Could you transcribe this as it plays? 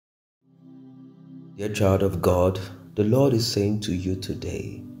Dear child of God, the Lord is saying to you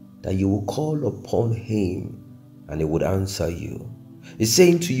today that you will call upon Him and He would answer you. He's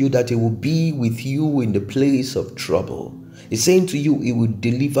saying to you that He will be with you in the place of trouble. He's saying to you He will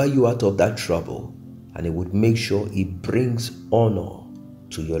deliver you out of that trouble and He would make sure He brings honor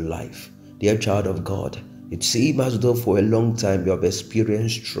to your life. Dear child of God, it seems as though for a long time you have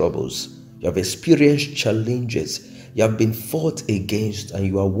experienced troubles, you have experienced challenges, you have been fought against, and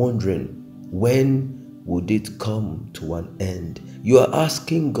you are wondering, when would it come to an end? You are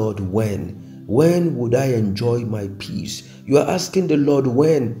asking God, when? When would I enjoy my peace? You are asking the Lord,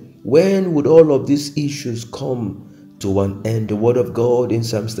 when? When would all of these issues come to an end? The word of God in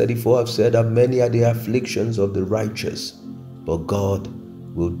Psalm 34 have said that many are the afflictions of the righteous, but God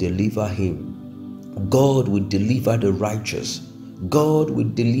will deliver him. God will deliver the righteous. God will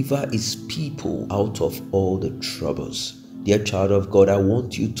deliver His people out of all the troubles. Dear child of God, I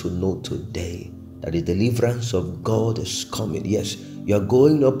want you to know today that the deliverance of God is coming. Yes, you are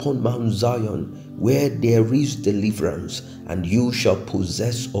going upon Mount Zion where there is deliverance, and you shall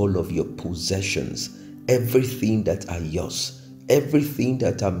possess all of your possessions, everything that are yours, everything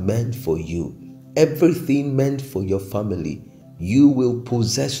that are meant for you, everything meant for your family. You will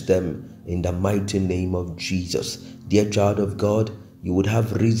possess them in the mighty name of Jesus. Dear child of God, you would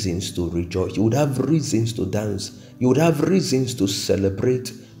have reasons to rejoice. You would have reasons to dance. You would have reasons to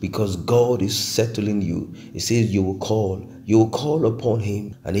celebrate because God is settling you. He says you will call upon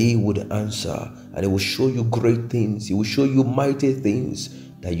Him and He would answer, and He will show you great things. He will show you mighty things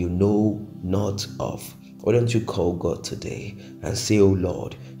that you know not of. Why don't you call God today and say, oh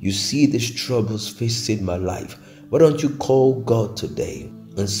Lord, you see these troubles facing my life. Why don't you call God today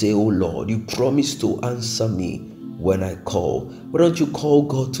and say, oh Lord, you promised to answer me when I call. Why don't you call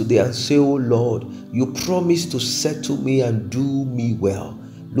God today and say, oh Lord, you promised to settle me and do me well.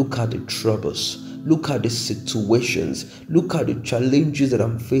 Look at the troubles. Look at the situations. Look at the challenges that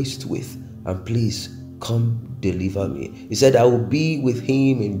I'm faced with. And please come deliver me. He said, I will be with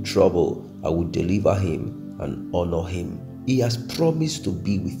him in trouble. I will deliver him and honor him. He has promised to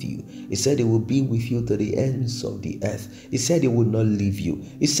be with you. He said He will be with you to the ends of the earth. He said He will not leave you.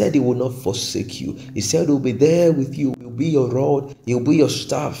 He said He will not forsake you. He said He will be there with you. He will be your rod. He will be your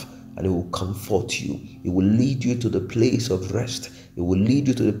staff, and He will comfort you. He will lead you to the place of rest. He will lead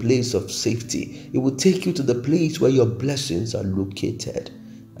you to the place of safety. He will take you to the place where your blessings are located,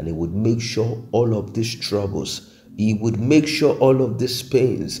 and He would make sure all of these troubles, He would make sure all of these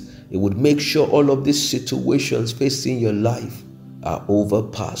pains, He would make sure all of these situations facing your life are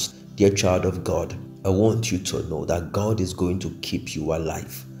overpassed. Dear child of God, I want you to know that God is going to keep you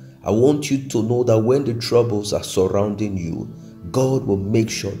alive. I want you to know that when the troubles are surrounding you, God will make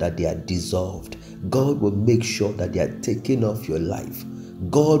sure that they are dissolved. God will make sure that they are taken off your life.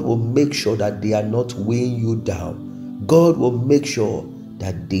 God will make sure that they are not weighing you down. God will make sure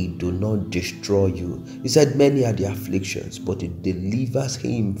that they do not destroy you. He said many are the afflictions, but it delivers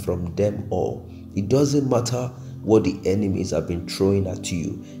him from them all. It doesn't matter what the enemies have been throwing at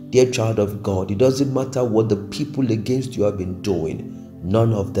you. Dear child of God, it doesn't matter what the people against you have been doing.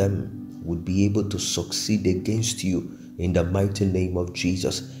 None of them would be able to succeed against you in the mighty name of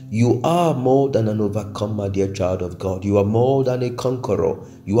Jesus. You are more than an overcomer, dear child of God. You are more than a conqueror.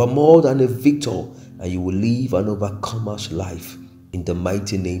 You are more than a victor, and you will live an overcomer's life in the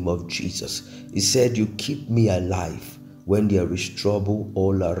mighty name of Jesus. He said, you keep me alive when there is trouble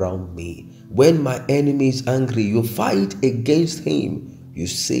all around me. When my enemy is angry, you fight against him. You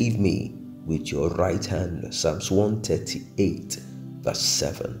save me with your right hand. Psalms 138 verse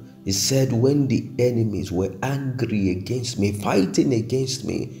 7. He said, when the enemies were angry against me, fighting against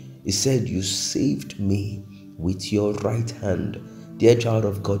me, he said, you saved me with your right hand. Dear child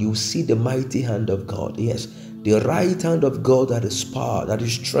of God, you see the mighty hand of God. Yes, the right hand of God that is power, that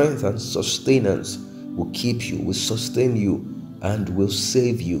is strength and sustenance, will keep you, will sustain you, and will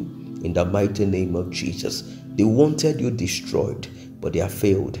save you in the mighty name of Jesus. They wanted you destroyed, but they have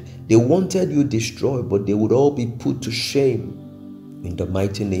failed. They wanted you destroyed, but they would all be put to shame in the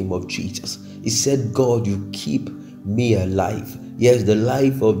mighty name of Jesus. He said, God, you keep me alive. Yes, the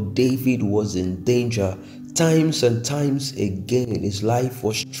life of David was in danger. Times and times again, his life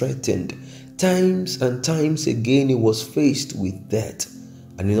was threatened. Times and times again, he was faced with death.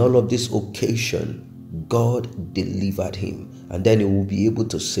 And in all of this occasion, God delivered him. And then he will be able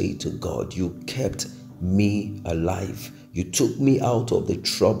to say to God, you kept me alive. You took me out of the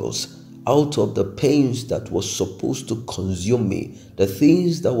troubles, out of the pains that was supposed to consume me, the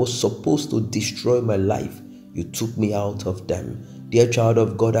things that was supposed to destroy my life. You took me out of them. Dear child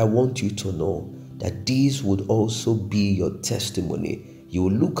of God, I want you to know that this would also be your testimony. You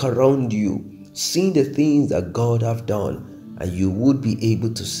will look around you seeing the things that God have done, and you would be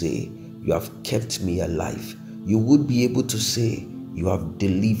able to say, you have kept me alive. You would be able to say, you have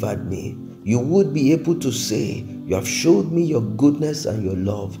delivered me. You would be able to say, you have showed me your goodness and your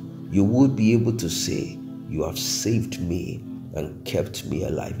love. You would be able to say, you have saved me and kept me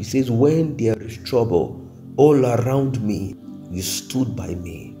alive. He says, when there is trouble all around me, you stood by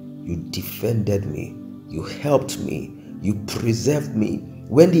me. You defended me. You helped me. You preserved me.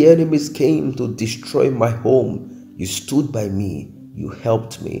 When the enemies came to destroy my home, you stood by me. You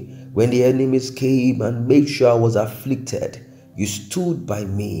helped me. When the enemies came and made sure I was afflicted, you stood by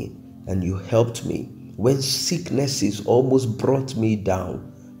me and you helped me. When sicknesses almost brought me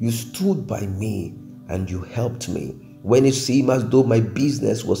down, you stood by me and you helped me. When it seemed as though my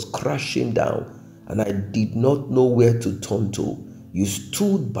business was crashing down and I did not know where to turn to, you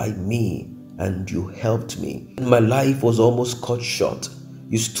stood by me and you helped me. My life was almost cut short.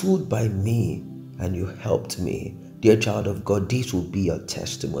 You stood by me and you helped me. Dear child of God, this will be your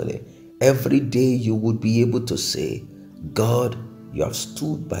testimony. Every day you would be able to say, God, you have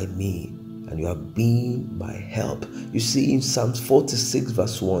stood by me and you have been my help. You see in Psalms 46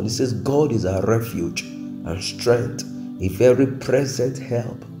 verse 1, it says, God is our refuge and strength, a very present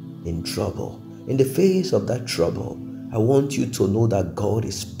help in trouble. In the face of that trouble, I want you to know that God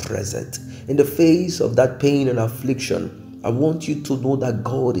is present. In the face of that pain and affliction, I want you to know that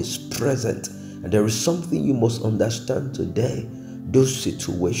God is present. And there is something you must understand today. Those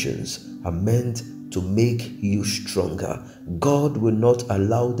situations are meant to make you stronger. God will not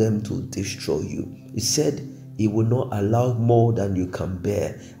allow them to destroy you. He said He will not allow more than you can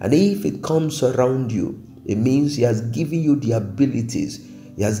bear. And if it comes around you, it means He has given you the abilities.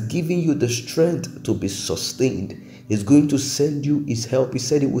 He has given you the strength to be sustained. He's going to send you His help. He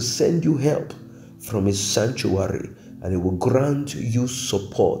said He will send you help from His sanctuary, and He will grant you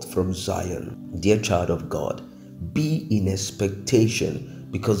support from Zion. Dear child of God, be in expectation,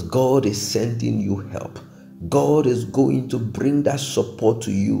 because God is sending you help. God is going to bring that support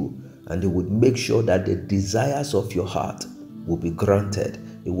to you, and He would make sure that the desires of your heart will be granted.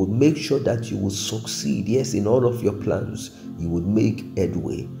 He would make sure that you will succeed. Yes, in all of your plans, you would make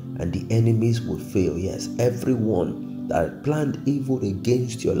headway, and the enemies would fail. Yes, everyone that had planned evil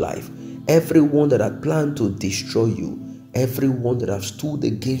against your life, everyone that had planned to destroy you, everyone that have stood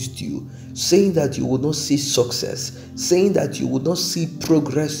against you, saying that you would not see success, saying that you would not see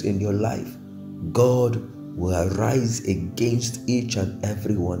progress in your life, God will arise against each and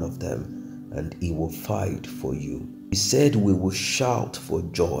every one of them, and He will fight for you. He said we will shout for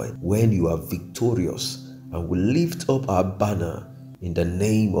joy when you are victorious, and will lift up our banner in the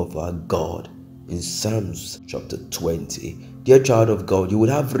name of our God. In Psalms chapter 20. Dear child of God, you would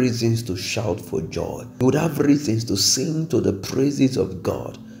have reasons to shout for joy. You would have reasons to sing to the praises of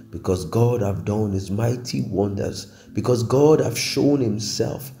God, because God have done His mighty wonders, because God have shown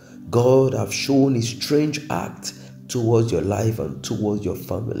Himself. God have shown His strange act towards your life and towards your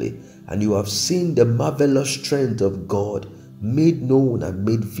family, and you have seen the marvelous strength of God made known and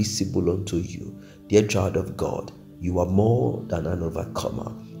made visible unto you. Dear child of God, you are more than an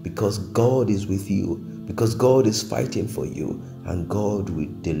overcomer, because God is with you, because God is fighting for you, and God will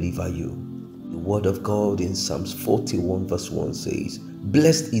deliver you. The word of God in Psalms 41 verse 1 says,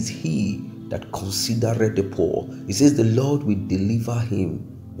 blessed is he that considereth the poor. It says the Lord will deliver him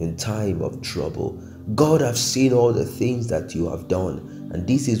in time of trouble. God has seen all the things that you have done, and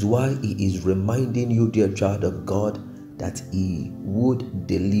this is why He is reminding you, dear child of God, that He would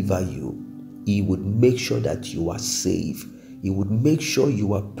deliver you. He would make sure that you are safe. He would make sure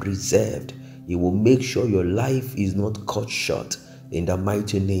you are preserved. He will make sure your life is not cut short. In the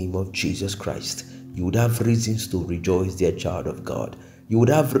mighty name of Jesus Christ, you would have reasons to rejoice, dear child of God. You would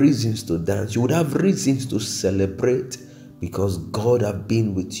have reasons to dance. You would have reasons to celebrate, because God have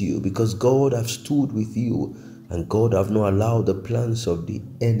been with you, because God have stood with you, and God have not allowed the plans of the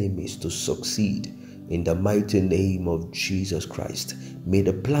enemies to succeed. In the mighty name of Jesus Christ, may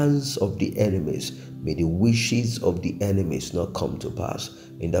the plans of the enemies, may the wishes of the enemies not come to pass.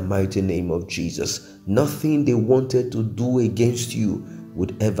 In the mighty name of Jesus, nothing they wanted to do against you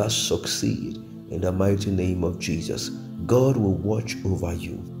would ever succeed. In the mighty name of Jesus, God will watch over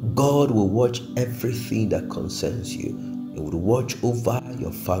you. God will watch everything that concerns you. He would watch over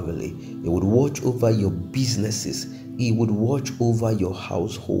your family. He would watch over your businesses. He would watch over your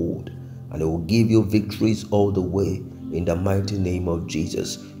household. And He will give you victories all the way. In the mighty name of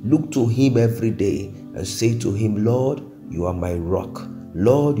Jesus, look to Him every day and say to Him, Lord, you are my rock.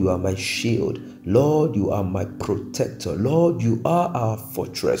 Lord, you are my shield. Lord, you are my protector. Lord, you are our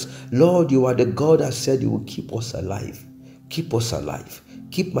fortress. Lord, you are the God that said you will keep us alive. Keep us alive.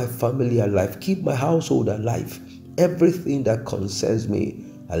 Keep my family alive. Keep my household alive. Everything that concerns me,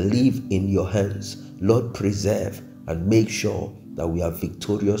 I leave in your hands. Lord, preserve and make sure that we are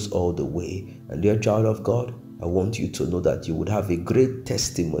victorious all the way. And dear child of God, I want you to know that you would have a great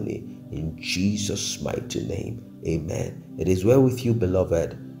testimony in Jesus' mighty name. Amen. It is well with you,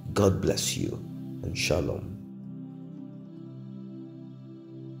 beloved. God bless you, and shalom.